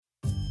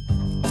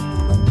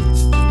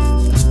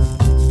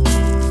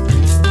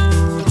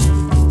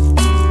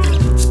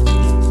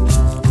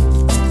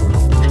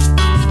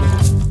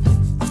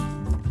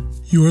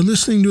You are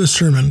listening to a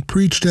sermon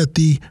preached at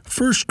the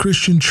First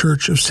Christian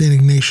Church of St.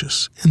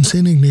 Ignatius in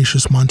St.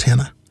 Ignatius,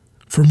 Montana.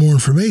 For more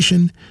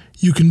information,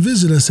 you can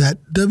visit us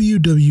at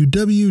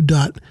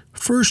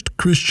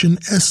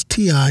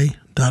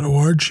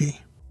www.firstchristiansti.org.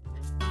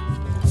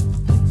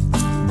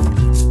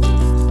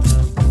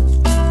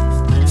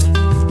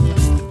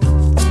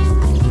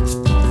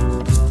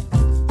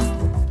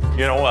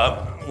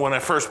 When I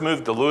first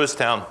moved to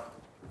Lewistown,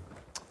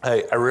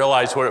 I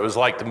realized what it was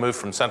like to move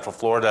from Central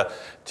Florida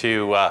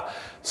to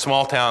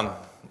small town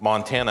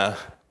Montana,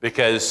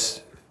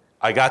 because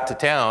I got to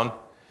town,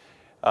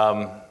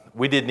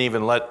 we didn't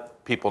even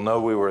let people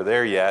know we were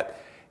there yet,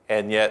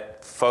 and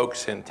yet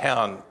folks in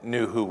town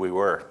knew who we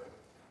were.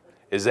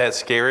 Is that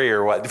scary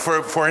or what?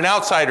 For an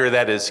outsider,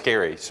 that is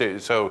scary.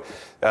 So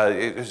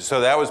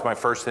that was my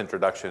first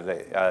introduction.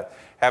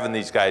 Having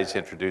these guys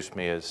introduce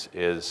me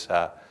is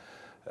I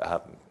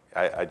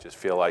just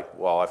feel like,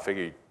 well, I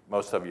figured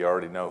most of you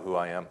already know who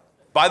I am.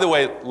 By the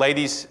way,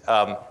 ladies,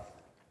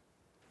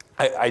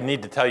 I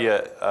need to tell you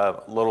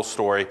a little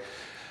story.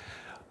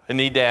 I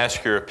need to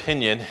ask your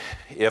opinion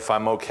if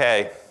I'm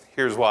okay.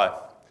 Here's why.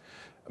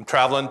 I'm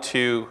traveling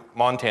to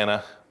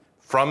Montana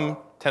from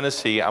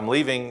Tennessee. I'm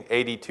leaving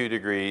 82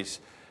 degrees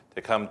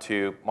to come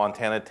to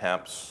Montana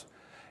temps,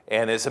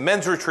 and it's a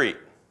men's retreat.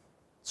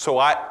 So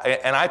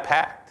I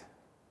packed.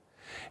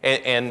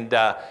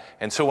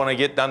 And so when I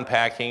get done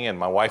packing and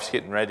my wife's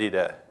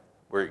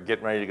we're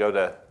getting ready to go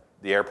to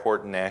the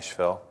airport in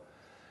Nashville,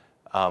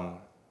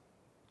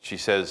 she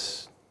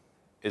says,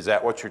 "Is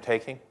that what you're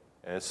taking?"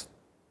 And it's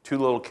 2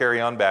 little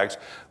carry-on bags.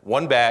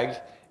 One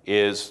bag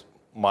is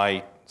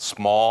my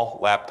small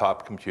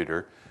laptop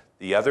computer.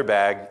 The other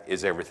bag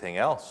is everything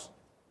else.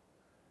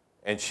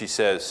 And she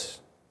says,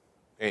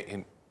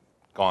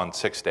 gone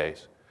 6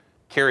 days,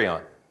 carry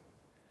on.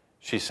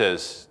 She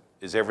says,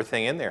 "Is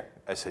everything in there?"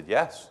 I said,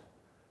 "Yes."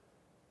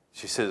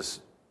 She says,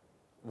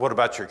 "What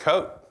about your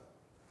coat?"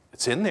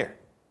 "It's in there."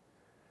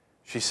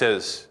 She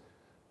says,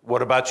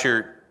 "What about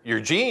your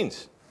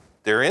jeans?"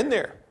 "They're in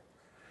there."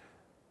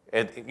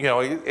 And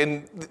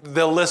and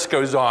the list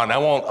goes on. I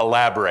won't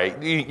elaborate.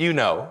 You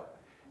know.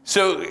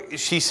 So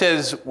she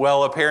says,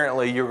 "Well,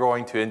 apparently you're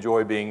going to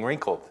enjoy being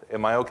wrinkled."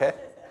 Am I okay?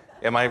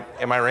 Am I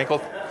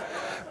wrinkled?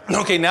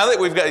 Okay. Now that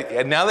we've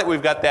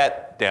got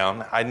that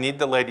down, I need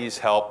the ladies'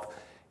 help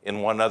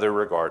in one other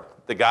regard.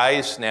 The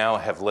guys now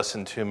have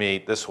listened to me.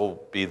 This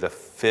will be the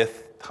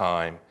 5th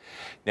time.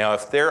 Now,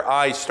 if their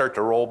eyes start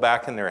to roll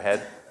back in their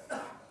head,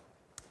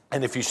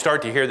 and if you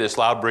start to hear this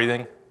loud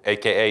breathing,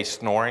 aka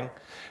snoring,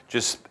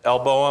 just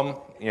elbow them.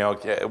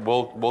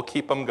 We'll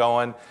keep them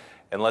going,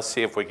 and let's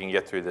see if we can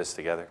get through this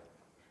together.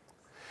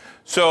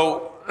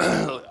 So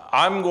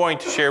I'm going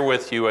to share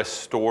with you a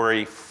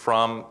story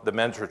from the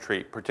men's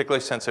retreat,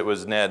 particularly since it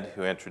was Ned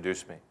who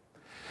introduced me.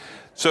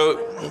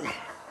 So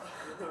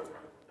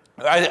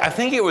I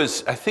think it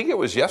was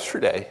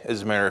yesterday,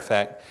 as a matter of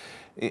fact.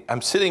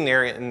 I'm sitting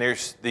there, and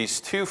there's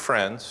these 2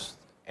 friends,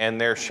 and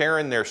they're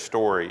sharing their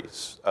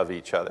stories of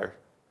each other.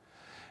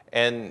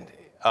 And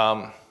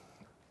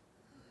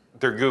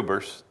they're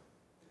goobers.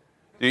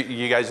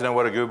 You guys know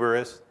what a goober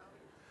is?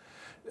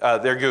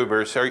 They're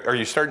goobers. Are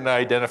you starting to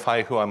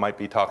identify who I might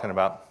be talking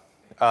about?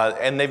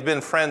 And they've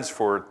been friends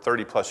for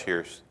 30 plus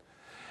years.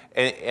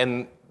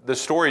 And the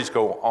stories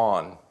go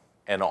on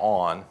and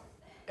on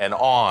and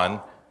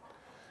on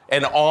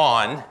and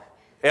on.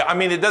 I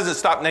mean, it doesn't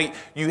stop. Now,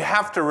 you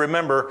have to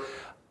remember,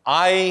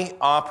 I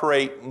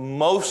operate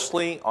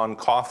mostly on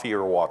coffee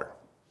or water.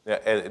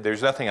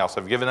 There's nothing else.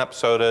 I've given up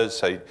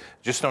sodas. I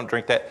just don't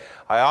drink that.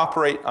 I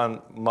operate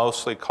on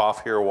mostly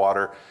coffee or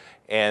water,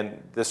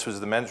 and this was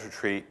the men's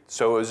retreat,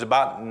 so it was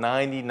about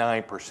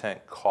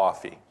 99%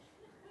 coffee.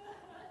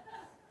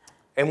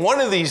 And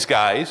one of these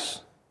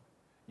guys,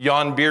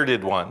 yon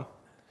bearded one,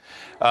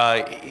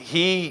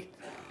 the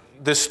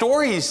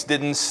stories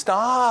didn't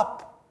stop.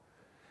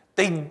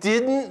 They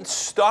didn't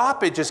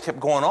stop. It just kept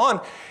going on.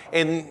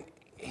 And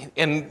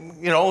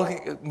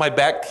my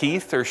back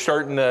teeth are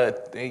starting to,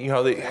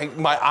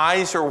 my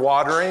eyes are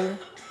watering.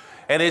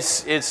 And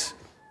it's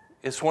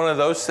one of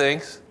those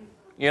things,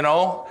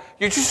 you're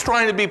just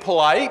trying to be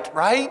polite,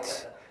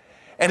 right?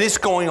 And it's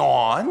going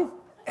on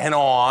and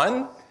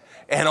on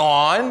and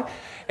on.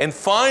 And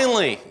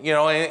finally,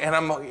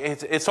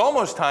 it's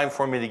almost time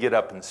for me to get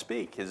up and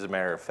speak, as a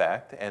matter of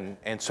fact.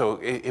 And so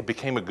it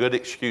became a good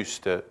excuse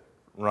to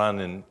run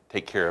and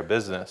take care of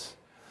business.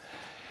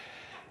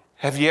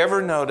 Have you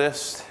ever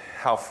noticed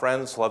how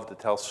friends love to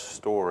tell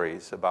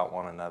stories about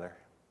one another?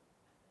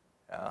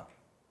 Yeah.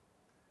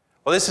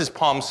 Well, this is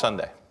Palm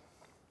Sunday,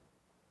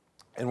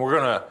 and we're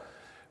gonna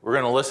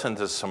listen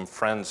to some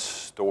friends'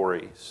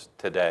 stories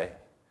today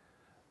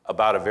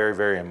about a very,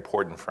 very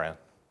important friend.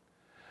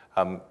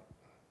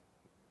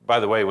 By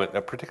the way,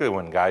 particularly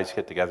when guys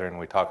get together and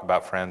we talk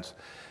about friends,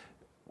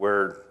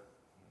 we're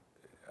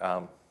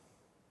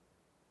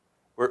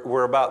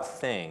about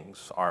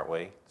things, aren't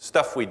we?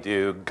 Stuff we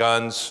do,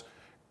 guns,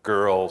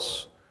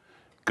 girls,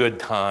 good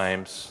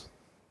times.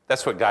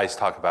 That's what guys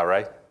talk about,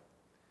 right?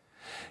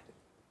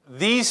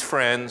 These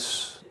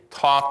friends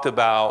talked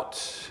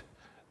about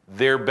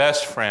their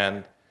best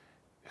friend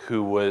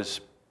who was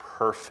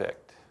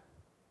perfect.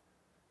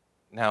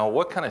 Now,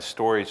 what kind of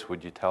stories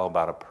would you tell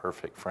about a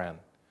perfect friend?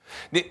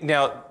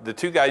 Now, the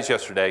two guys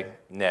yesterday,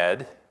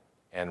 Ned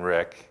and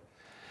Rick,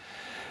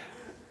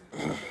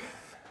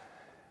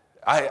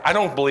 I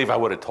don't believe I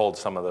would have told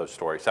some of those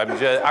stories.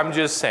 I'm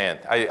just saying.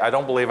 I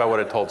don't believe I would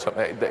have told some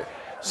of the.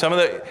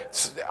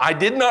 I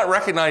did not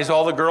recognize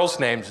all the girls'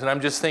 names, and I'm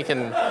just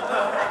thinking,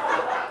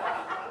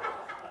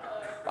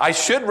 I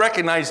should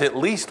recognize at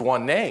least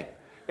one name.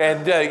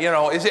 And,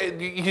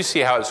 you see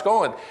how it's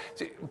going.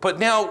 But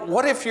now,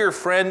 what if your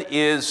friend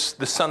is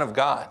the Son of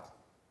God?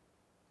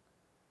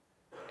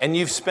 And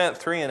you've spent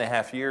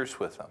 3.5 years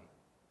with them.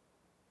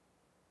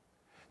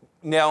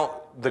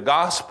 Now, the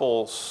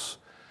Gospels,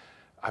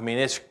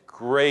 it's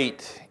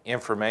great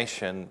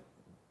information,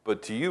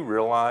 but do you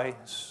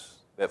realize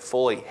that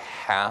fully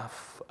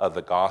half of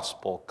the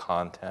Gospel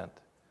content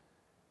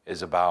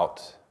is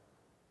about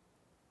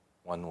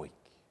 1 week?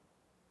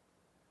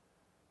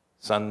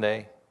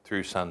 Sunday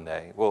through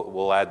Sunday.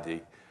 We'll add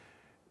the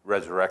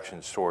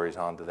resurrection stories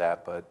onto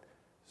that, but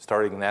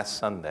starting that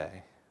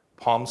Sunday,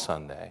 Palm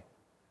Sunday,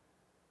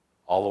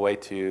 all the way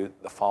to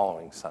the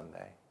following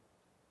Sunday.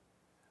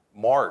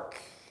 Mark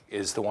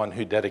is the one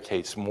who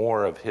dedicates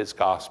more of his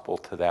gospel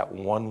to that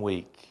 1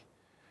 week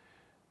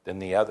than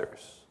the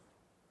others.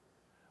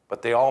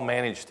 But they all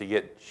managed to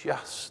get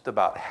just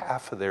about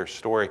half of their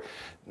story,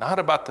 not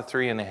about the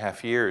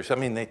 3.5 years.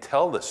 They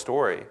tell the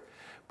story,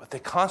 but they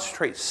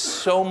concentrate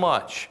so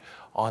much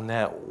on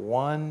that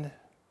 1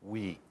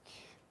 week.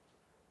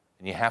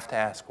 And you have to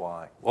ask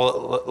why.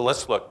 Well,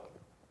 let's look.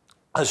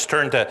 Let's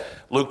turn to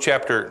Luke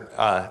chapter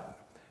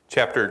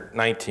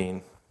 19.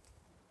 And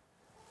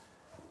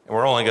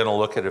we're only going to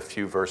look at a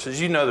few verses.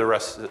 You know the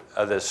rest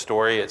of this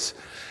story. It's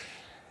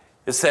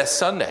that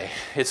Sunday.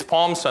 It's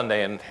Palm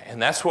Sunday,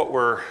 and that's what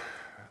we're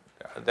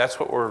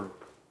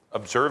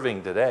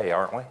observing today,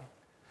 aren't we?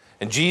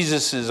 And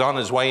Jesus is on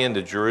his way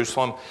into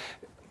Jerusalem.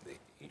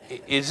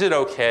 Is it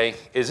okay?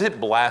 Is it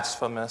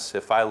blasphemous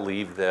if I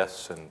leave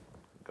this and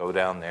go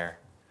down there?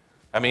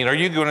 Are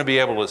you going to be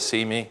able to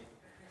see me?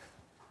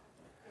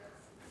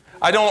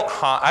 I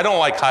don't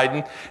like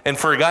hiding, and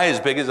for a guy as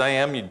big as I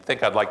am, you'd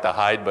think I'd like to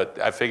hide, but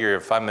I figure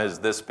if I'm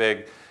this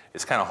big,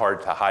 it's kind of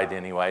hard to hide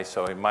anyway,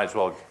 so we might as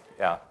well,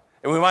 yeah.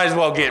 And we might as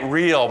well get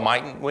real,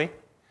 mightn't we?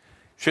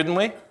 Shouldn't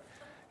we?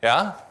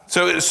 Yeah?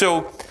 So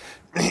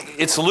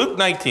it's Luke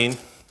 19,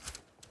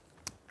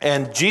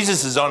 and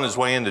Jesus is on his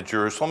way into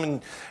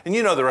Jerusalem, and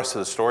you know the rest of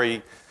the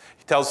story.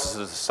 He tells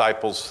his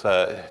disciples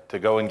to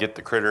go and get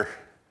the critter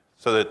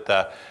so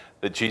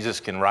that Jesus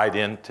can ride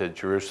into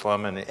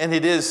Jerusalem, and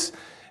it is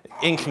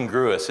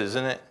incongruous,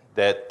 isn't it?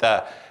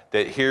 That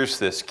here's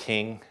this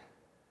king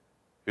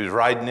who's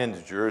riding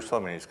into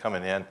Jerusalem and he's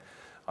coming in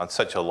on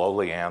such a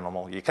lowly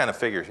animal. You kind of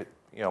figure,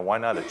 why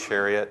not a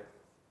chariot?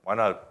 Why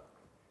not a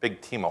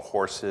big team of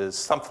horses?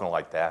 Something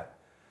like that.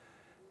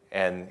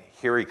 And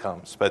here he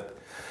comes. But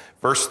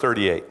verse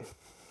 38,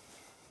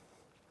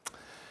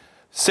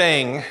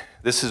 saying,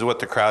 this is what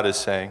the crowd is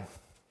saying,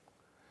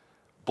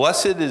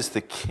 "Blessed is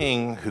the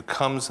King who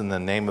comes in the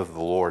name of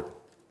the Lord.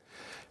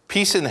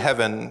 Peace in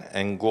heaven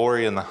and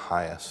glory in the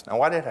highest." Now,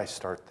 why did I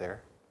start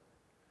there?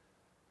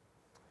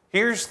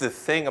 Here's the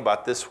thing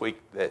about this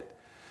week that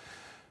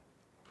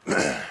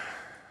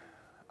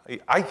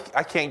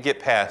I can't get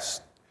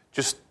past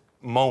just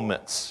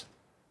moments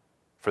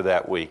for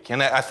that week.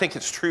 And I think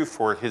it's true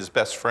for his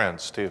best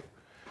friends, too.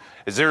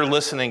 As they're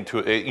listening to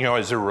it,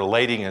 as they're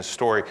relating his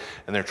story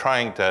and they're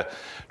trying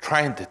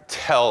to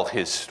tell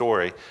his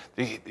story,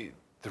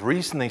 the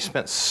reason they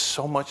spent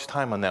so much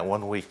time on that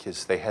 1 week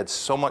is they had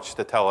so much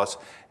to tell us,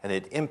 and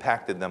it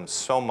impacted them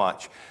so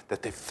much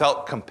that they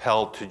felt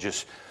compelled to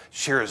just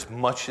share as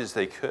much as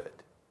they could.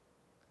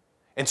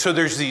 And so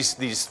there's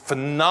these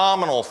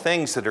phenomenal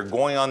things that are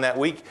going on that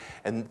week,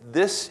 and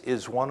this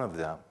is one of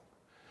them.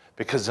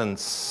 Because on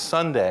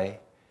Sunday,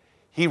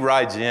 he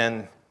rides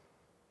in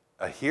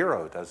a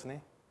hero, doesn't he?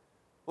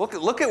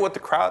 Look at what the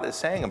crowd is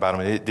saying about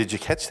him. Did you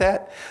catch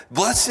that?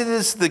 Blessed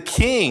is the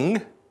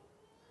King.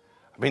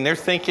 They're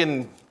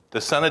thinking the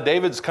Son of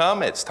David's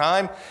come, it's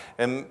time.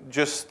 And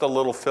just a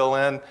little fill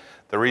in,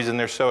 the reason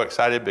they're so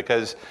excited,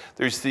 because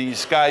there's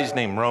these guys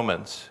named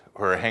Romans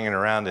who are hanging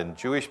around, and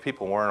Jewish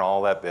people weren't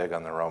all that big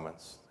on the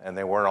Romans. And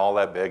they weren't all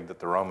that big that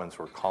the Romans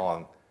were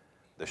calling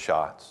the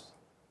shots.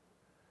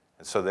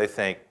 And so they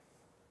think,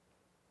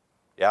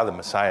 yeah, the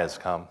Messiah's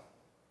come.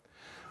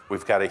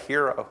 We've got a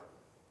hero.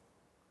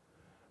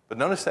 But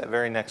notice that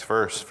very next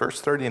verse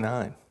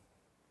 39.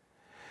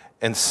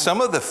 And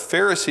some of the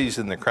Pharisees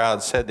in the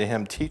crowd said to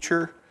him,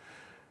 "Teacher,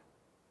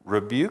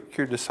 rebuke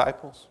your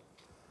disciples."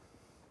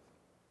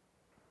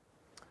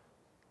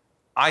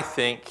 I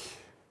think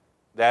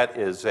that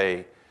is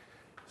a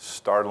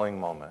startling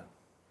moment.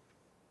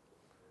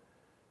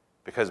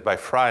 Because by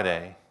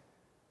Friday,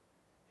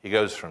 he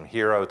goes from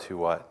hero to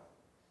what?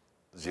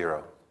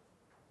 Zero.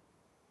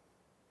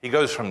 He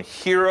goes from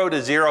hero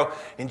to zero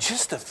in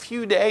just a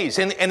few days.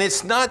 And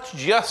it's not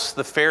just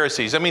the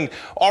Pharisees. I mean,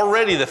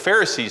 already the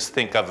Pharisees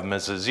think of him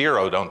as a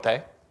zero, don't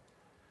they?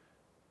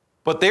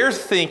 But they're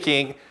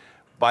thinking,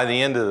 by the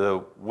end of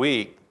the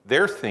week,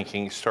 their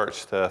thinking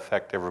starts to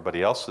affect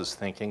everybody else's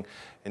thinking.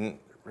 And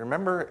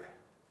remember,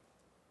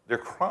 they're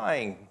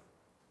crying,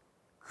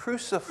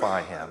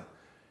 crucify him.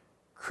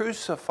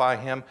 Crucify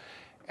him.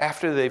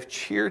 After they've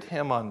cheered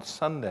him on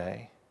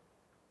Sunday,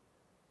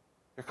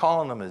 they're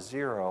calling him a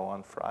zero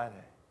on Friday.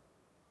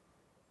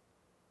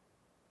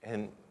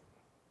 And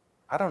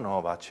I don't know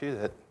about you,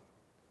 that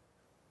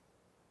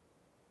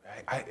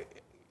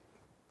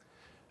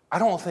I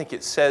don't think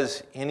it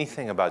says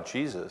anything about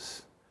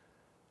Jesus.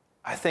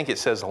 I think it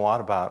says a lot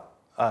about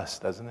us,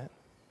 doesn't it?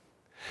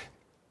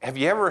 Have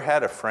you ever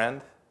had a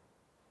friend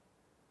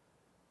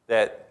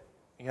that,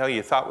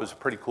 you thought was a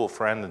pretty cool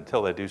friend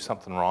until they do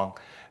something wrong,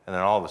 and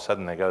then all of a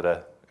sudden they go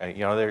to,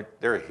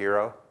 they're a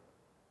hero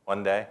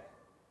one day?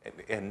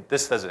 And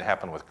this doesn't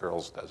happen with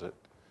girls, does it?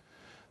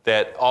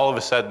 That all of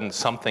a sudden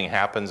something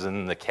happens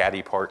and the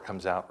catty part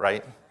comes out,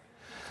 right?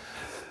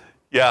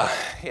 Yeah,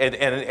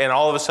 and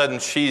all of a sudden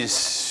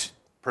she's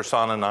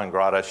persona non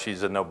grata,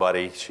 she's a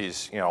nobody,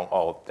 she's,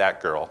 that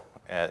girl,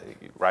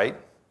 right?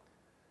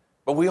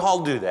 But we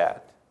all do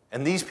that.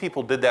 And these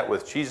people did that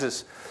with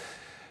Jesus.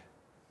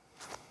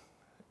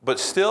 But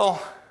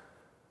still,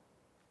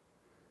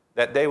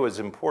 that day was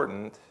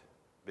important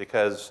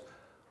because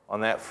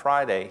on that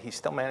Friday, he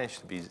still managed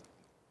to be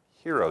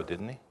hero,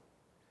 didn't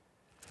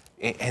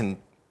he? And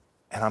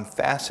I'm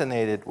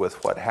fascinated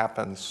with what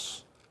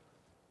happens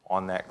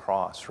on that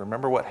cross.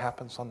 Remember what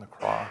happens on the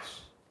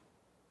cross?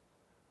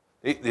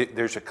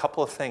 There's a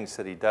couple of things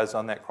that he does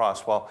on that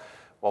cross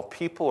while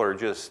people are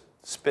just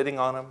spitting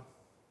on him.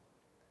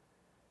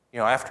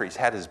 After he's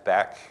had his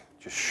back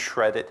just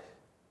shredded,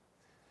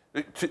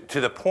 to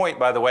the point,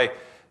 by the way,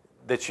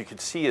 that you could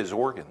see his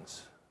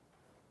organs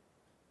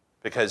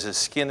because his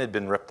skin had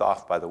been ripped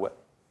off by the whip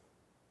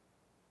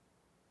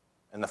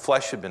and the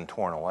flesh had been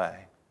torn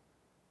away.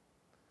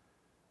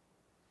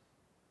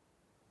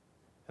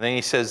 And then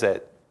he says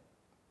that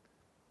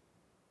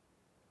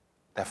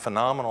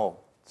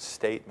phenomenal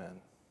statement,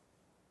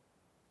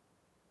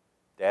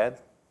 Dad,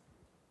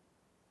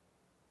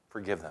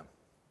 forgive them.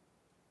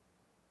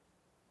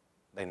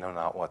 They know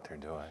not what they're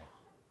doing.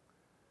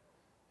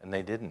 And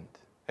they didn't.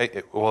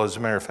 Well, as a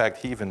matter of fact,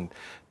 he even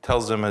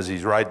tells them as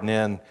he's riding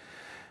in,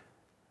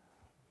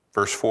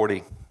 verse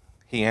 40,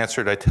 he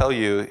answered, I tell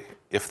you,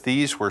 if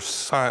these were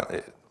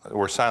silent,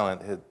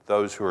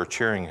 those who are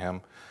cheering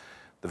him,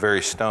 the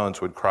very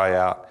stones would cry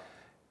out.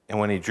 And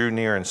when he drew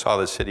near and saw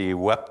the city, he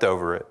wept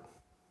over it.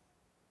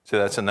 So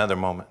that's another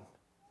moment,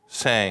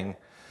 saying,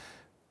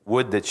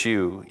 would that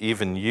you,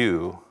 even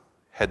you,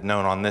 had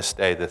known on this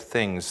day the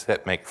things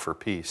that make for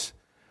peace,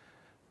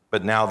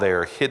 but now they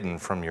are hidden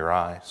from your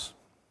eyes.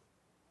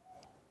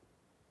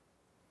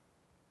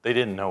 They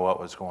didn't know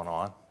what was going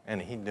on,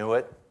 and he knew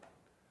it.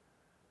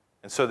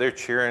 And so they're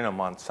cheering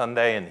him on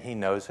Sunday, and he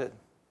knows it.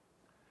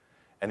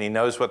 And he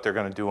knows what they're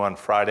going to do on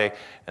Friday,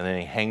 and then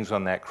he hangs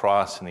on that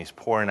cross, and he's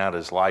pouring out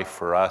his life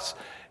for us,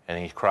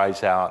 and he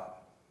cries out,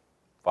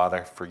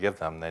 Father, forgive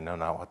them, they know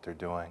not what they're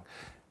doing.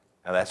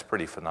 Now that's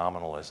pretty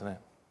phenomenal, isn't it?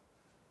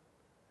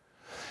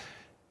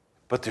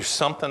 But there's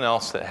something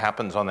else that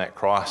happens on that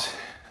cross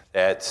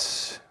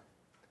that's,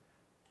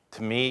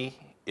 to me,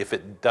 if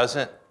it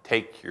doesn't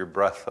take your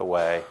breath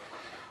away,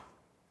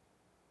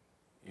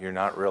 you're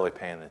not really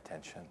paying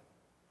attention.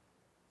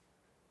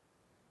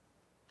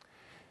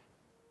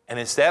 And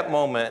it's that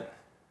moment,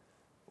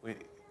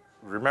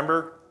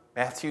 remember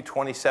Matthew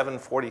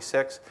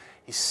 27:46?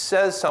 He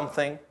says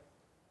something.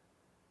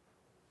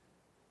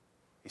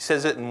 He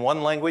says it in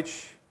one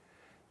language,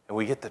 and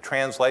we get the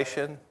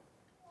translation.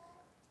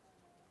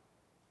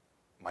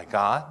 My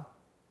God,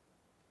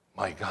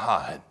 why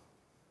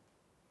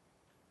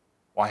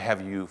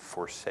have you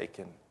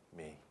forsaken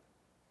me?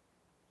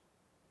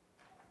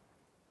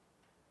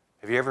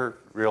 Have you ever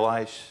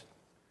realized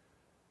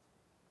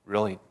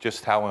really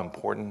just how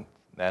important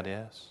that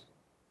is?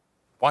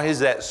 Why is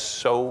that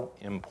so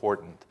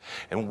important?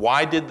 And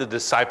why did the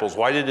disciples,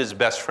 why did his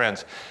best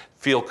friends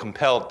feel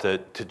compelled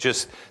to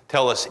just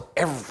tell us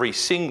every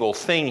single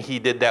thing he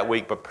did that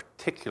week, but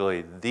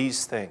particularly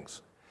these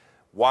things?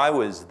 Why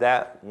was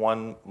that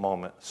one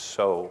moment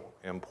so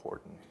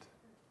important?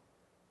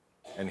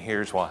 And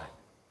here's why.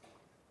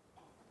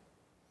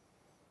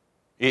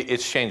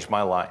 It's changed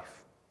my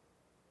life.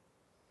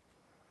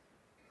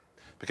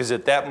 Because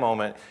at that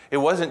moment, it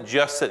wasn't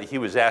just that he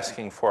was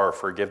asking for our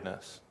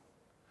forgiveness,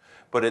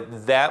 but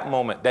at that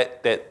moment,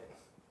 that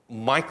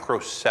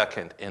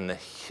microsecond in the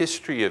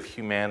history of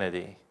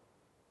humanity,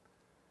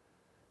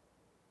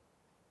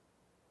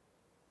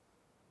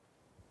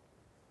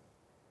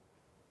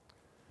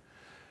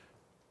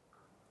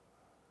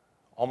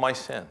 all my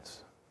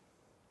sins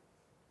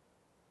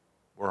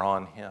were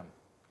on him.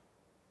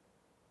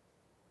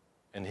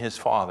 And his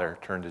father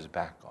turned his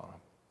back on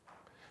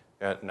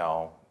him.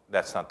 No,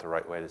 that's not the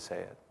right way to say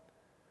it.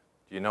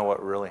 Do you know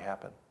what really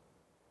happened?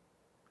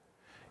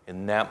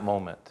 In that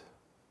moment,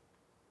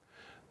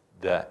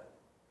 the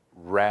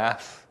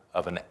wrath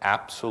of an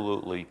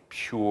absolutely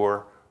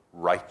pure,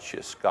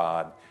 righteous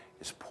God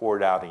is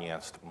poured out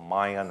against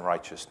my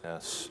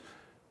unrighteousness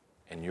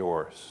and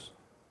yours.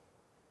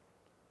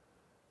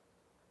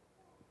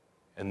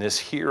 And this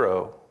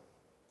hero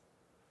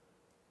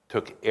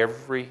took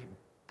every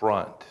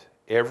brunt,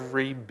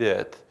 every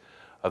bit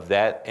of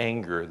that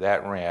anger,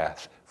 that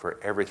wrath for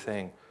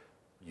everything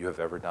you have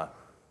ever done.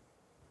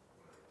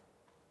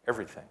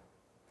 Everything.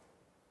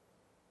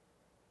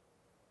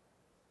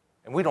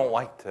 And we don't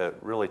like to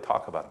really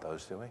talk about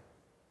those, do we?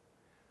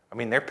 I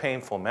mean, they're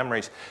painful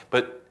memories,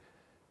 but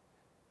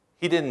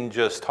he didn't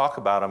just talk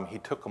about them, he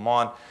took them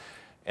on.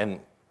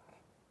 And,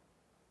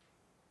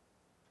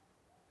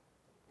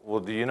 well,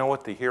 do you know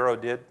what the hero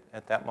did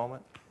at that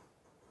moment?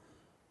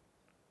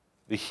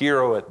 The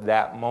hero at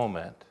that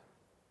moment,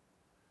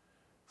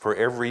 for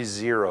every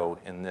zero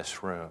in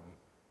this room,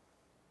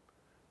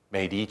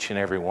 made each and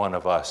every one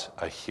of us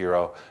a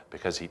hero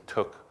because he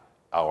took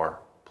our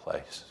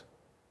place.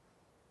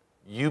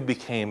 You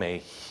became a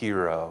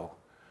hero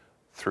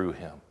through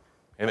him.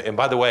 And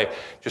by the way,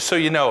 just so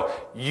you know,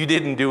 you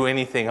didn't do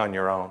anything on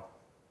your own.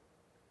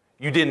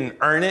 You didn't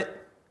earn it.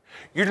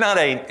 You're not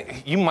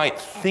you might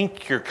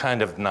think you're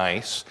kind of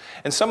nice.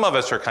 And some of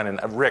us are kind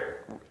of,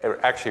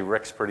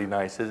 Rick's pretty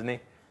nice, isn't he?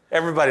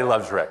 Everybody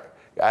loves Rick.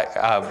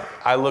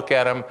 I look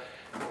at him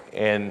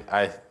and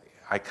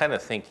I kind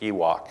of think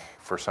Ewok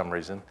for some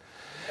reason.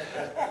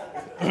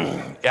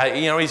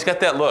 He's got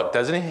that look,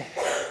 doesn't he?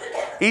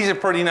 He's a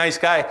pretty nice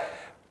guy.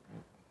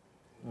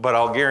 But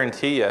I'll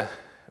guarantee you,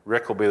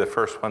 Rick will be the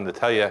first one to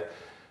tell you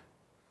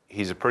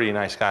he's a pretty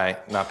nice guy,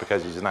 not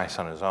because he's nice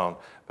on his own,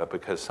 but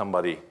because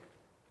somebody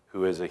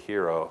who is a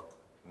hero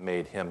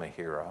made him a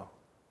hero.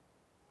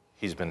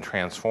 He's been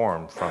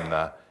transformed from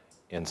the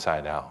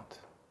inside out.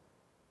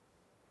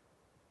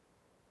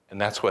 And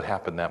that's what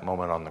happened that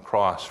moment on the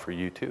cross for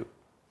you too.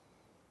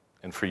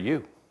 And for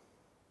you.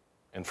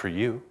 And for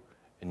you.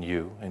 And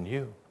you. And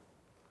you.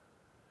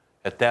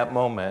 At that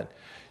moment,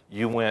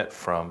 you went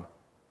from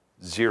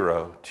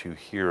zero to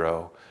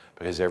hero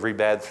because every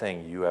bad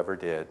thing you ever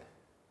did,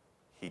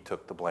 he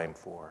took the blame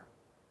for.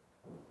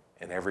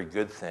 And every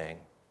good thing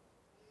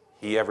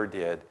he ever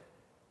did,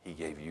 he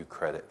gave you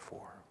credit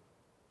for.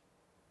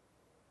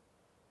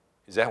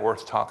 Is that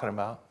worth talking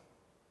about?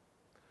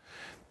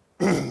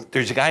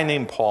 There's a guy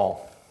named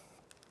Paul.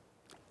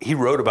 He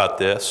wrote about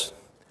this,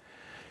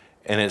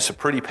 and it's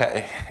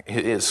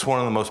one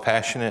of the most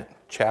passionate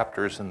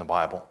chapters in the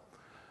Bible.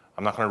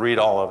 I'm not going to read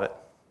all of it.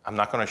 I'm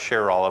not going to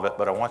share all of it,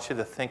 but I want you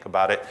to think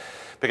about it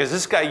because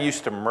this guy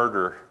used to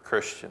murder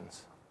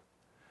Christians.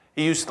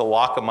 He used to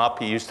lock them up.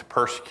 He used to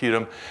persecute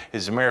them.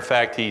 As a matter of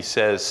fact, he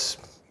says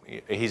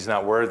he's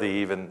not worthy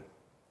even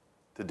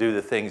to do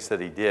the things that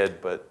he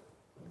did, but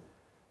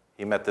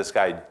he met this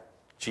guy,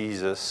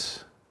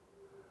 Jesus,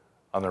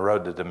 on the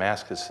road to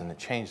Damascus, and it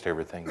changed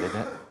everything,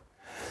 didn't it?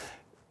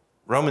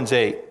 Romans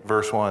 8,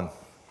 verse 1.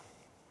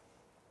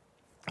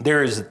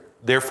 There is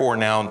therefore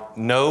now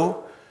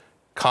no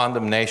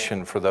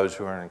condemnation for those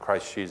who are in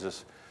Christ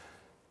Jesus.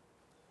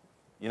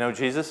 You know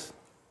Jesus?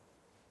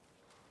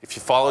 If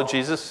you follow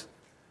Jesus,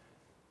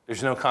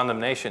 there's no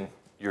condemnation.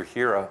 You're a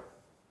hero.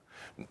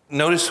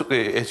 Notice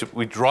as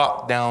we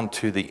drop down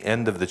to the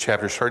end of the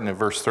chapter, starting at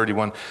verse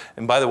 31.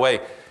 And by the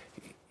way,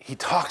 he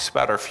talks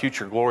about our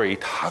future glory. He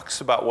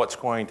talks about what's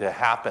going to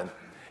happen.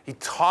 He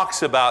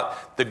talks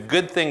about the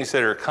good things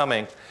that are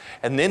coming.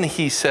 And then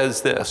he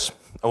says this.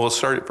 We'll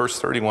start at verse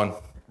 31.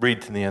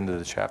 Read to the end of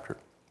the chapter.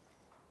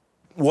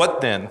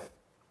 What then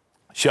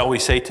shall we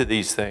say to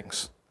these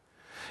things?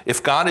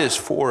 If God is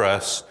for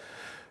us,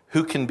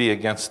 who can be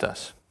against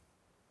us?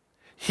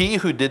 He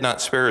who did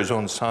not spare his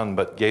own son,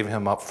 but gave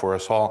him up for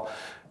us all,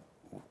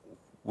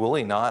 will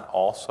he not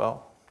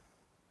also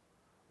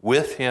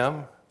with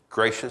him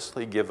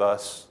graciously give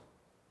us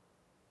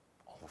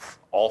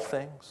all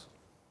things?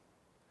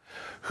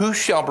 Who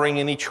shall bring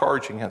any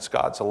charge against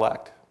God's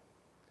elect?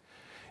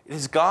 It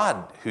is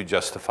God who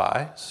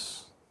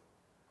justifies.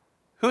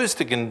 Who is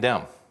to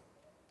condemn?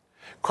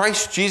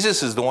 Christ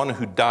Jesus is the one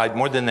who died,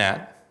 more than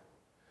that,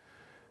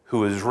 who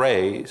was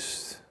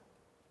raised.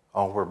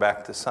 Oh, we're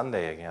back to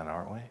Sunday again,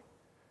 aren't we?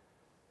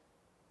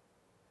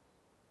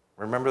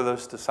 Remember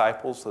those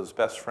disciples, those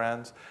best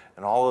friends?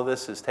 And all of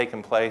this has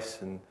taken place,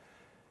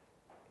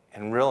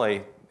 and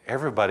really,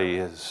 everybody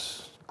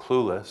is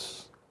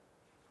clueless.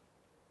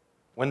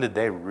 When did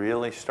they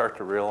really start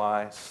to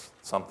realize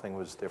something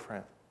was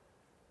different?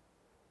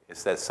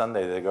 It's that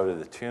Sunday they go to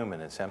the tomb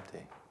and it's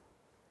empty.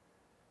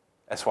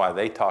 That's why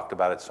they talked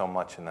about it so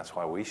much, and that's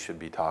why we should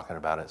be talking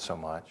about it so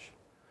much.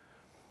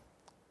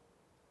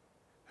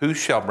 Who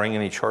shall bring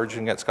any charge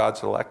against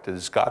God's elect? It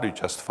is God who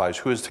justifies.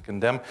 Who is to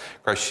condemn?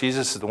 Christ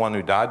Jesus is the one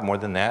who died, more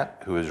than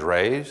that, who is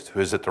raised,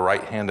 who is at the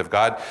right hand of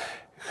God,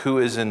 who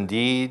is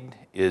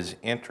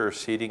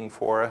interceding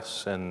for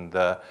us. And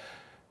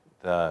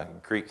the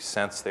Greek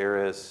sense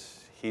there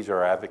is he's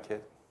our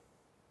advocate.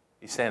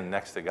 He's standing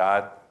next to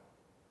God.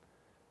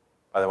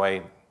 By the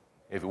way,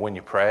 when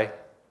you pray,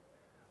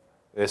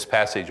 This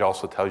passage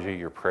also tells you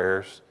your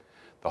prayers,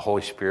 the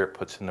Holy Spirit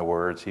puts into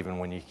words even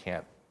when you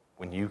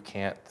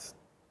can't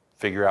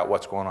figure out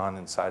what's going on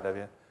inside of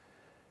you.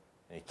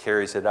 And he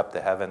carries it up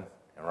to heaven,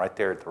 and right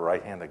there at the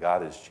right hand of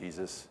God is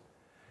Jesus.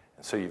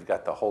 And so you've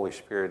got the Holy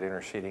Spirit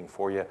interceding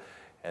for you,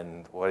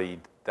 and what he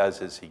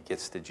does is he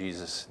gets to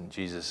Jesus, and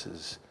Jesus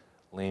is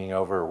leaning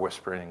over,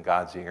 whispering in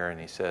God's ear, and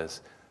he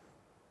says,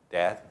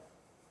 Dad,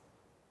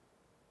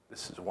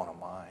 this is one of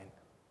mine.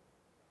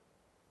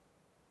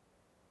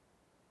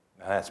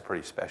 Now that's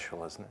pretty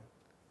special, isn't it?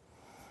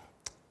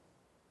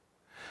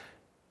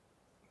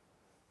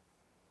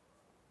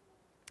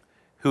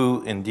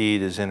 Who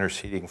indeed is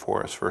interceding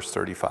for us? Verse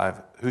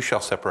 35, who shall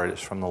separate us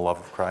from the love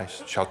of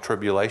Christ? Shall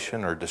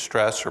tribulation or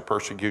distress or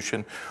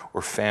persecution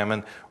or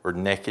famine or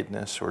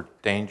nakedness or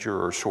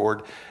danger or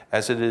sword?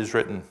 As it is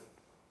written,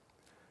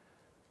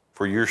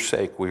 for your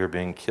sake we are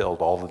being killed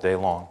all the day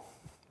long.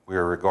 We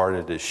are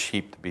regarded as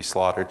sheep to be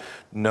slaughtered.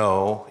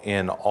 No,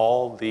 in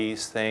all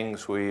these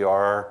things we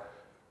are,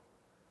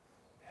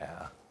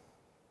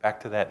 back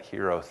to that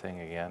hero thing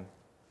again.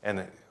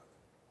 And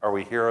are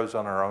we heroes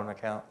on our own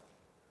account?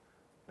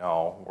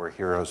 No, we're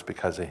heroes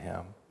because of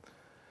him.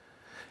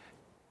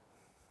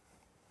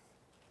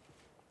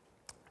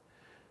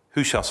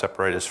 Who shall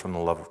separate us from the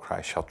love of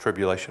Christ? Shall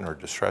tribulation or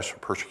distress or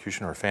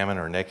persecution or famine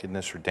or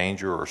nakedness or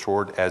danger or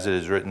sword? As it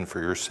is written,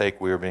 for your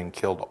sake we are being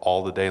killed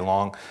all the day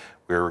long.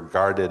 We are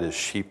regarded as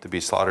sheep to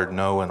be slaughtered.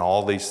 No, in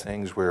all these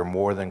things we are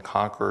more than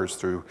conquerors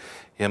through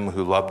him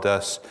who loved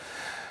us.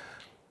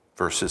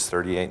 Verses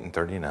 38 and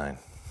 39.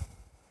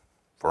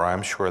 For I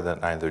am sure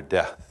that neither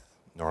death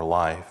nor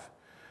life,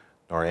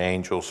 nor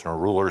angels, nor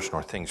rulers,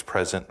 nor things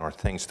present, nor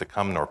things to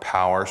come, nor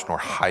powers, nor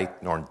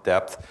height, nor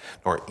depth,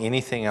 nor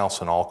anything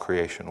else in all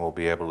creation will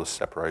be able to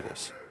separate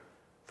us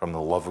from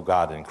the love of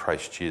God in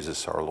Christ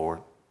Jesus our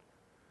Lord.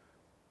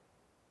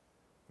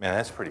 Man,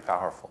 that's pretty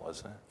powerful,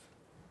 isn't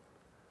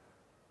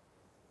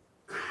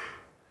it?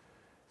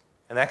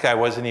 And that guy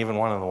wasn't even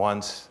one of the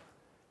ones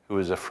who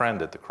was a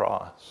friend at the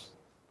cross,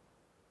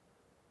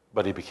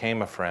 but he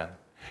became a friend.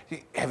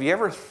 Have you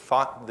ever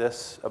thought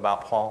this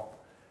about Paul?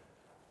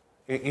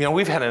 You know,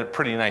 we've had a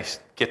pretty nice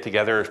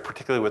get-together,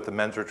 particularly with the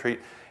men's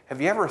retreat.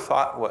 Have you ever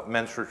thought what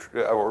men's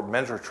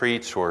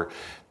retreats or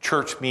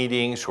church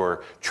meetings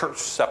or church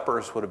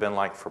suppers would have been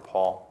like for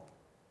Paul?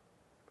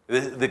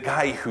 The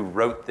guy who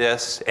wrote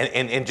this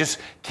and just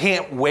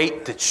can't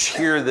wait to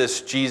cheer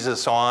this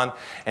Jesus on.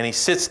 And he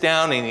sits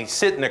down and he's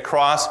sitting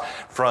across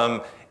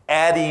from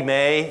Addie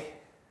Mae.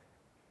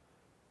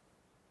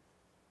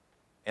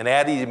 And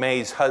Addie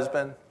Mae's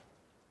husband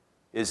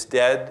is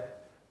dead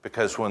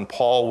because when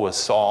Paul was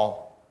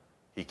Saul,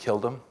 he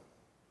killed him.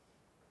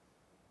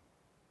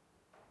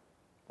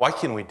 Why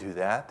can we do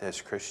that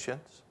as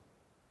Christians?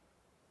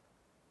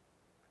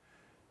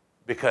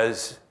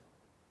 Because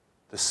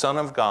the Son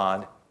of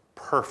God,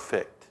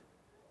 perfect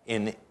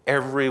in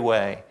every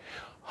way,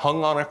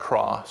 hung on a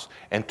cross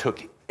and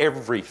took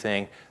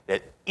everything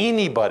that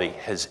anybody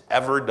has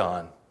ever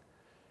done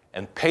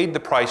and paid the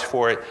price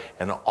for it,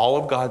 and all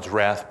of God's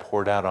wrath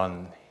poured out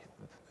on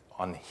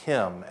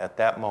him at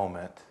that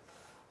moment.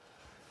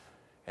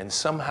 And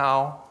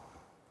somehow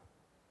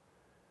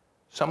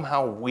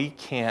we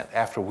can't,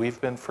 after we've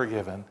been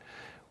forgiven,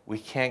 we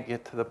can't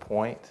get to the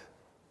point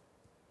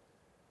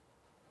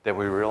that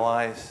we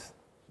realize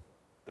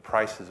the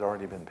price has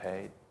already been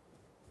paid.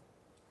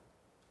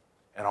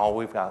 And all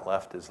we've got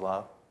left is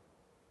love.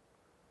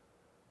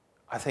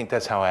 I think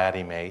that's how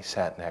Addie Mae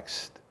sat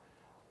next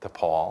to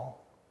Paul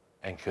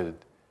and could,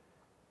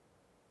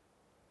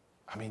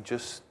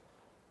 just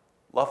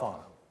love on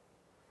him.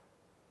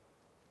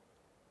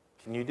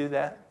 Can you do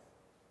that?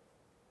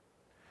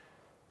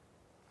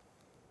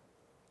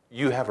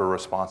 You have a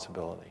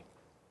responsibility.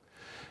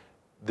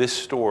 This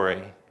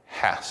story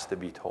has to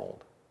be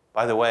told.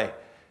 By the way,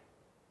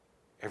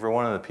 every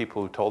one of the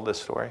people who told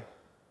this story,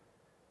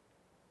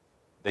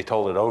 they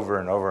told it over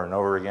and over and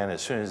over again. As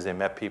soon as they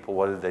met people,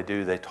 what did they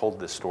do? They told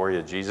the story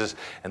of Jesus,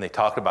 and they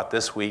talked about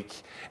this week,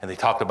 and they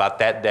talked about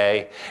that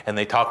day, and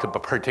they talked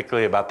about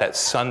particularly about that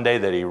Sunday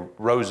that he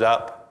rose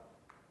up,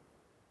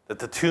 that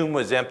the tomb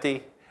was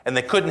empty, and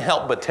they couldn't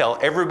help but tell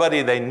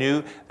everybody they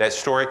knew that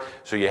story.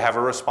 So you have a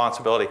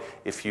responsibility.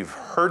 If you've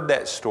heard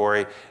that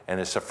story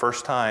and it's the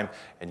first time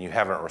and you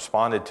haven't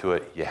responded to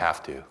it, you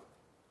have to.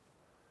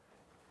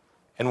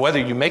 And whether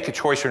you make a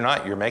choice or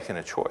not, you're making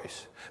a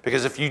choice.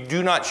 Because if you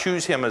do not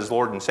choose him as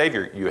Lord and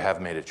Savior, you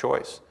have made a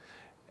choice.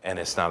 And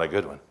it's not a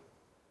good one.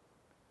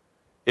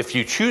 If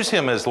you choose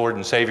him as Lord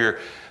and Savior,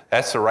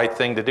 that's the right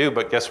thing to do.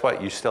 But guess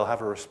what? You still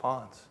have a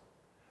response.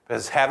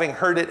 Because having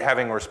heard it,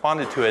 having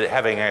responded to it,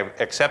 having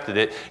accepted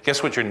it,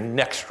 guess what your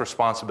next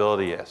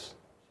responsibility is?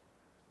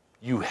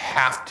 You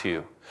have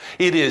to.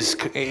 It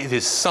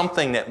is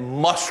something that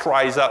must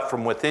rise up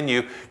from within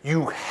you.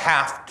 You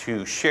have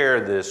to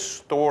share this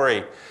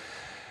story.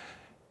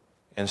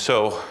 And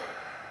so,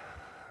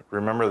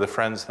 remember the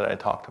friends that I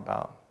talked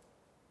about?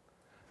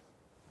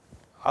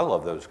 I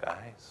love those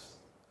guys.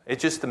 It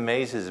just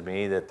amazes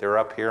me that they're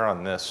up here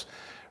on this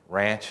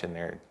ranch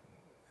and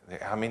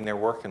They're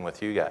working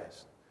with you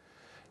guys.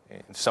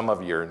 And some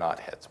of you are not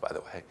heads, by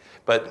the way.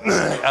 But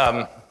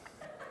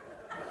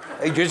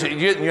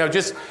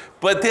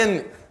but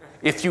then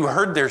if you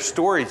heard their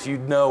stories,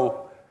 you'd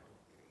know,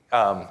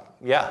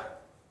 yeah.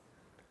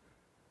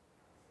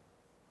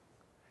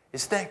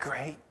 Isn't that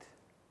great?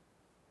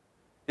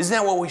 Isn't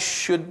that what we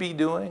should be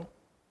doing?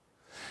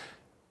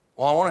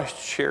 Well, I want to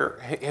share.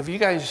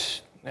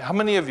 How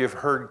many of you have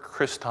heard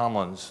Chris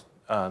Tomlin's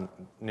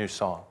new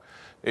song?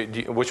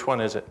 Which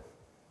one is it?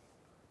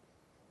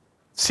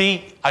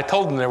 See, I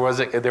told him there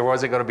wasn't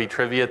going to be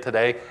trivia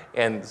today,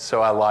 and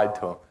so I lied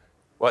to him.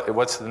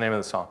 What's the name of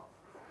the song?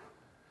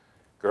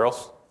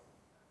 Girls?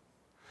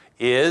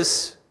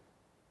 Is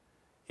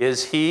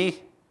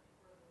he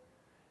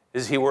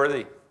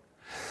worthy?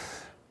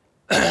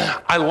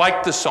 I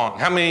like the song.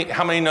 How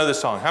many know the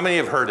song? How many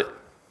have heard it?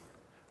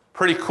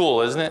 Pretty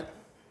cool, isn't it?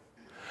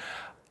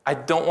 I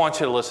don't want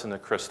you to listen to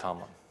Chris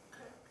Tomlin.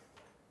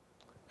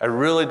 I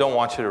really don't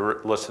want you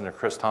to listen to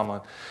Chris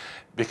Tomlin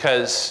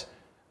because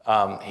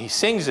he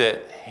sings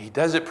it, he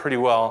does it pretty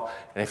well,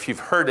 and if you've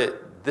heard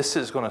it, this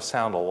is going to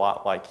sound a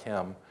lot like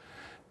him.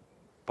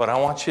 But I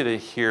want you to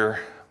hear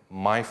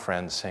my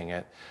friend sing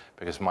it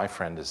because my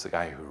friend is the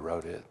guy who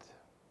wrote it.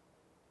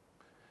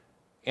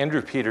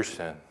 Andrew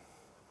Peterson.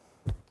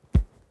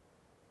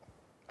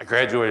 I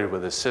graduated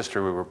with his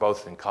sister. We were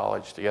both in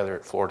college together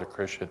at Florida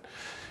Christian.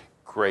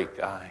 Great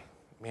guy.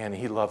 Man,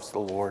 he loves the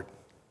Lord.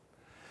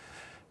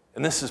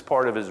 And this is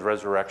part of his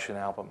Resurrection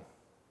album.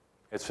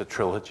 It's a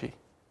trilogy.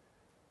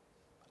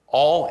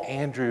 All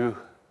Andrew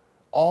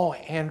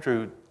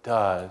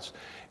does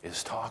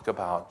is talk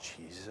about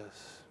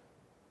Jesus.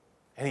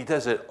 And he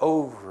does it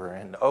over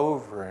and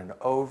over and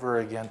over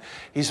again.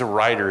 He's a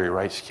writer. He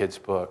writes kids'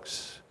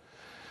 books.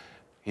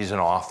 He's an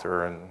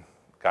author. And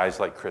guys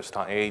like Chris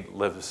Tomlin, he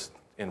lives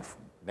in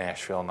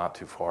Nashville, not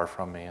too far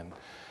from me.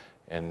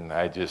 And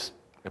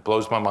it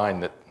blows my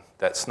mind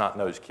that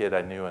snot-nosed kid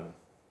I knew in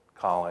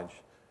college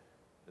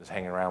is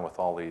hanging around with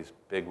all these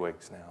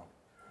bigwigs now.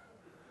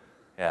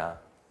 Yeah.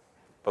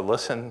 But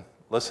listen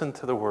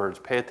to the words.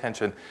 Pay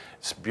attention.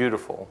 It's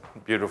beautiful,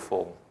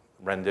 beautiful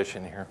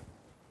rendition here.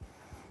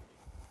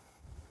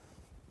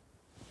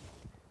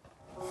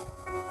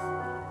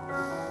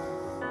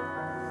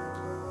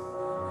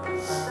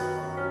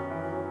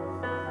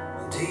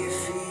 Do you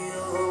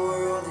feel the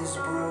world is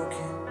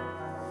broken?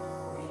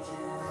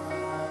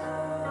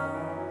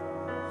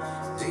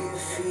 Do you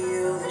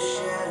feel the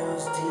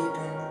shadows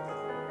deepen?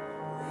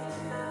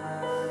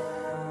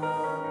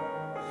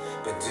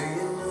 But do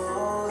you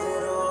know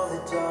that all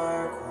the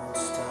dark won't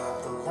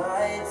stop the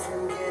light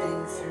from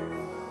getting through?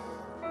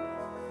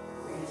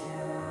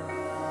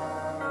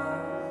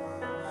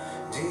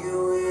 Do you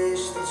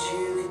wish that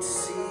you could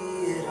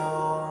see it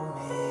all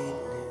made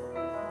new?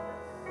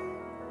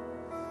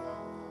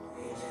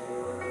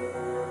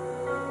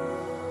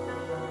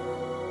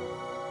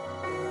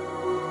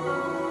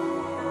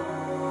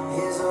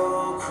 Is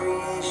all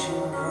creation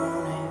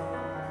groaning?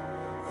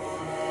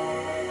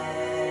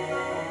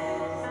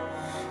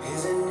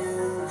 Is a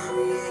new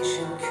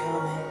creation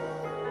coming?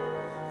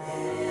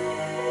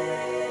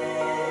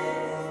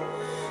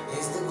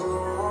 Is the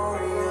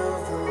glory of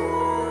the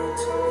Lord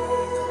to be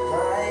the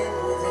light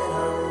within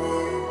our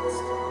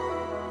midst?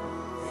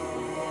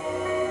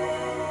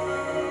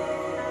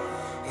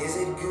 Is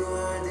it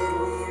good that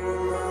we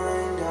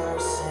remind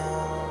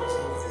ourselves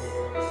of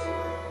this?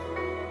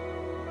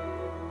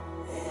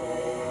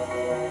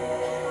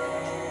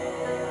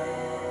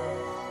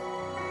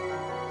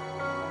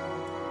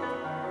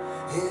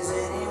 Is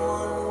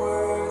anyone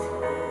worthy?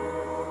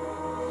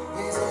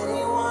 Is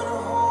anyone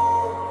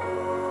whole?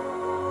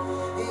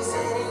 Is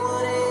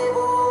anyone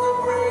able to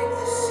break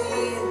the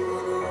seal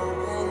and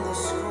open the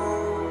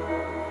scroll?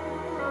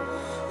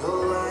 The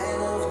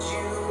Lion of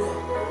Judah,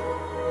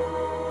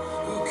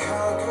 who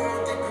conquered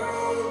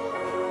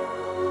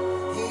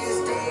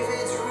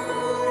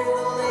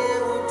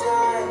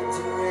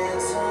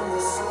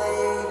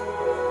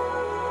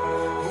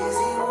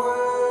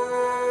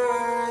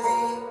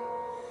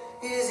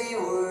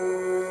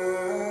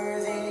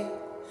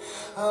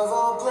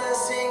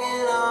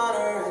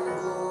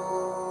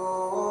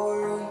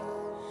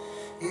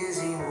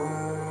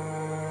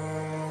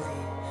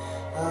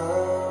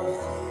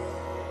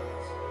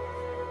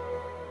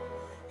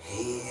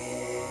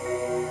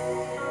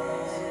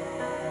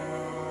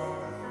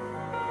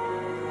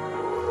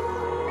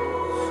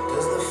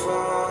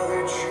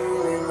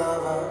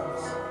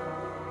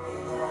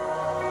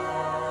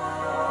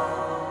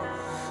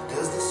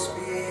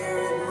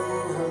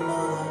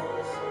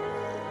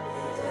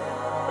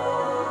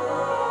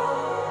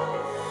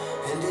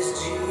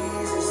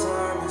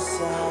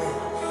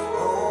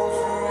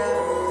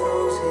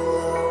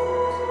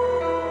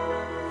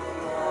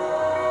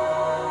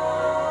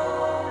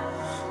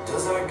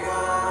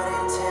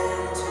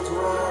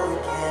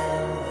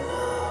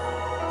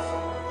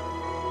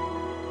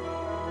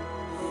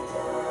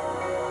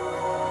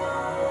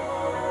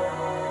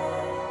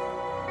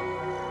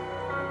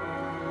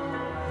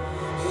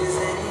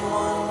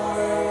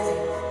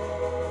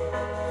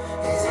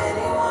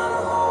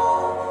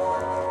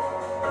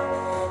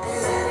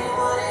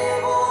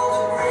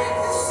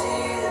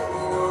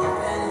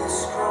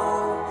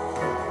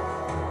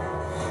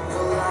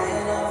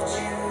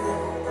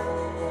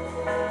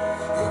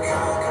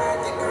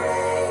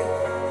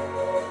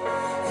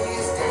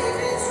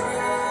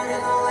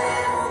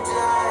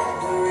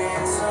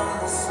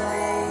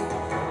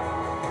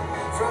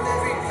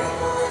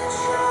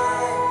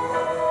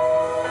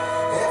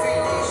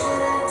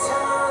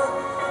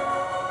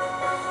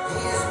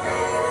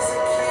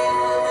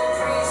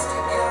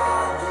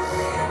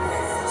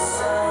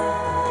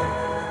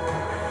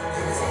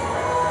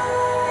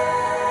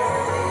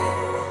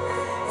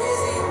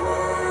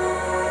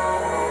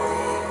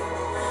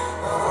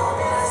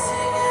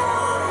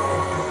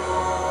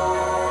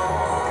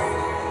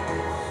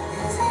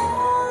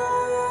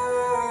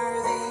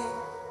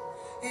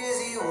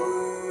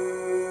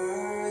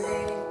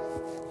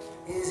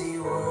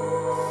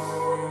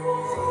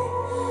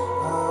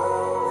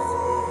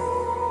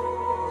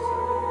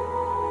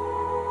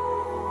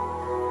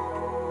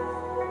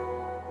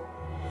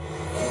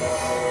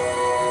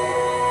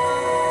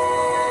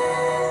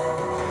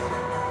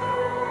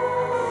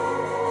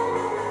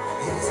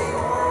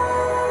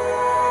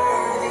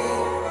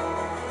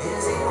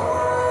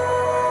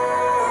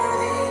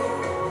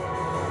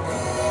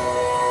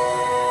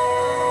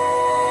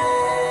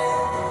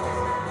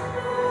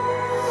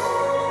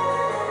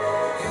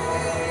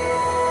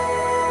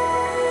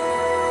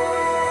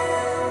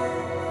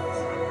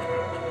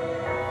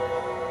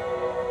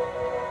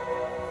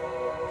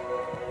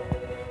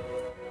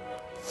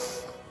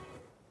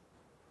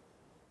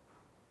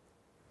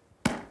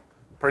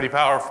pretty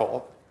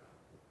powerful.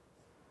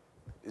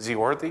 Is he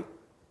worthy?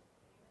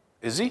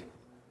 Is he?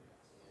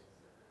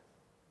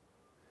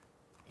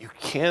 You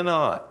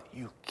cannot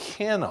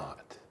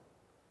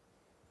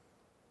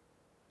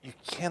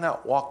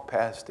walk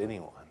past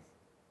anyone,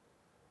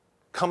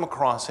 come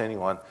across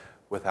anyone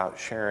without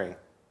sharing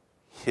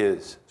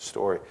his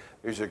story.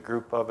 There's a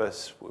group of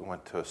us, we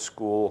went to a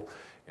school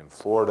in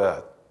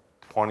Florida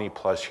 20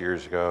 plus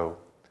years ago,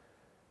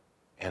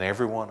 and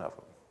every one of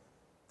them,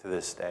 to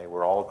this day,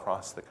 we're all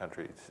across the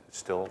country,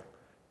 still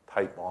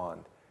tight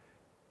bond,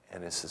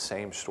 and it's the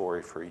same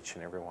story for each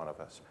and every one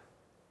of us.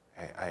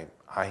 I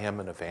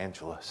am an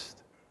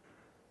evangelist.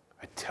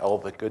 I tell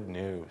the good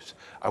news.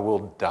 I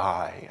will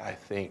die, I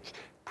think,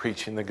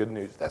 preaching the good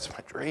news. That's my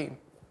dream.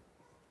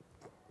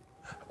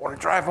 I want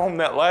to drive home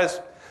that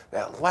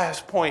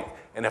last point,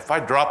 and if I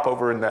drop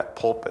over in that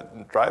pulpit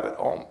and drive it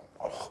home,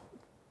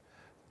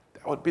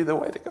 that would be the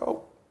way to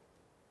go.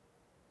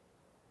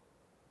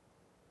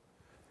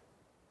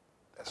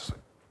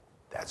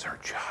 That's our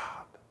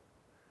job.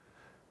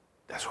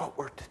 That's what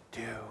we're to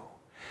do.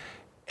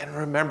 And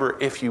remember,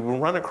 if you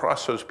run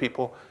across those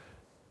people,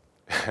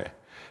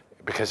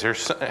 because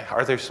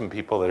are there some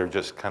people that are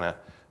just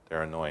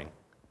they're annoying?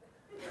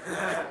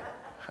 I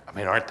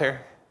mean, aren't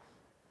there?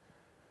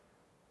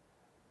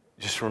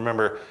 Just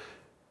remember,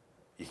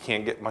 you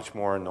can't get much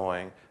more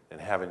annoying than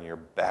having your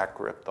back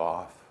ripped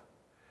off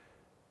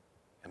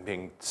and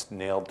being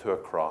nailed to a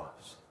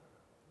cross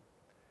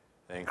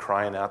and then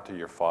crying out to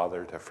your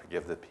Father to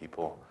forgive the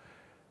people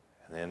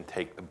and then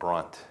take the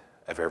brunt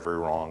of every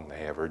wrong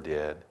they ever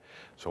did.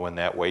 So when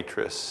that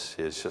waitress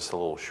is just a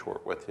little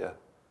short with you,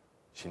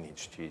 she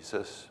needs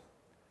Jesus,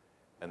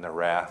 and the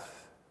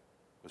wrath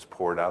was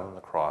poured out on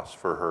the cross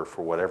for her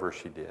for whatever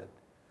she did.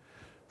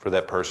 For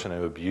that person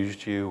who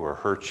abused you or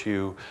hurt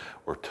you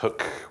or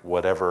took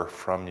whatever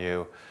from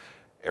you,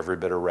 every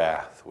bit of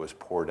wrath was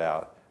poured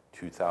out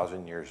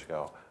 2,000 years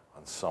ago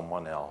on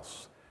someone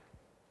else.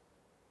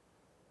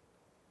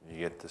 You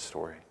get the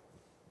story.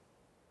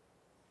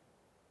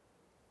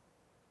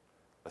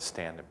 Let's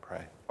stand and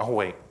pray. Oh,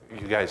 wait,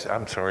 you guys,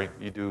 I'm sorry,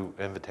 you do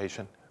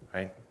invitation,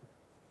 right?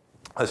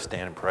 Let's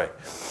stand and pray.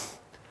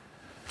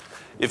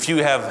 If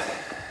you have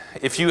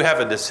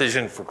a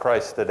decision for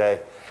Christ today,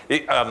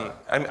 I'm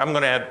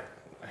going to add,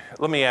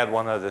 let me add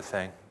one other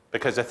thing,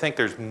 because I think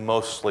there's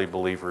mostly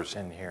believers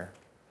in here.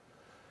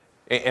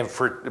 And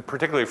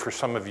particularly for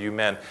some of you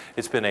men,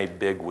 it's been a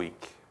big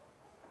week.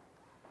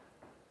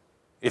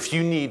 If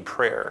you need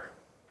prayer,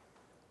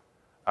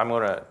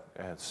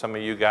 some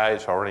of you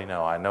guys already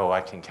know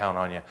I can count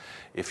on you.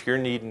 If you're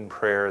needing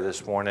prayer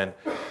this morning,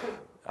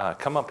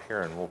 come up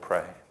here and we'll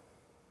pray.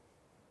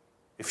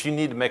 If you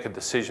need to make a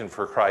decision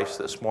for Christ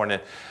this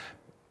morning,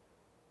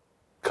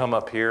 come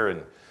up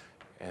here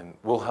and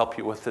we'll help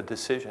you with the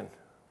decision.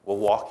 We'll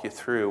walk you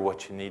through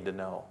what you need to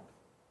know.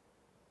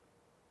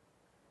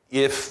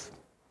 If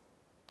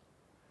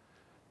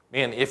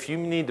you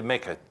need to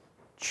make a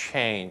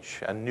change,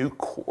 a new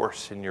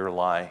course in your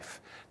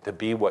life to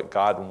be what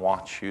God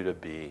wants you to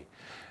be,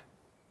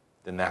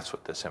 then that's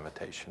what this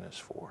invitation is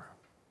for.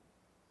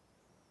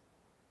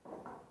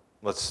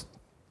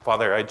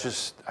 Father,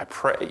 I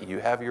pray you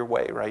have your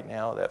way right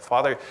now, that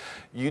Father,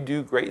 you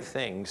do great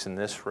things in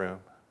this room.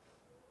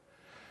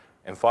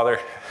 And Father,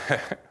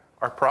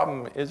 our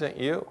problem isn't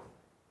you.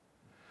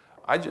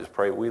 I just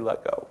pray we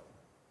let go.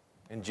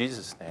 In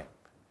Jesus' name,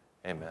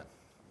 amen.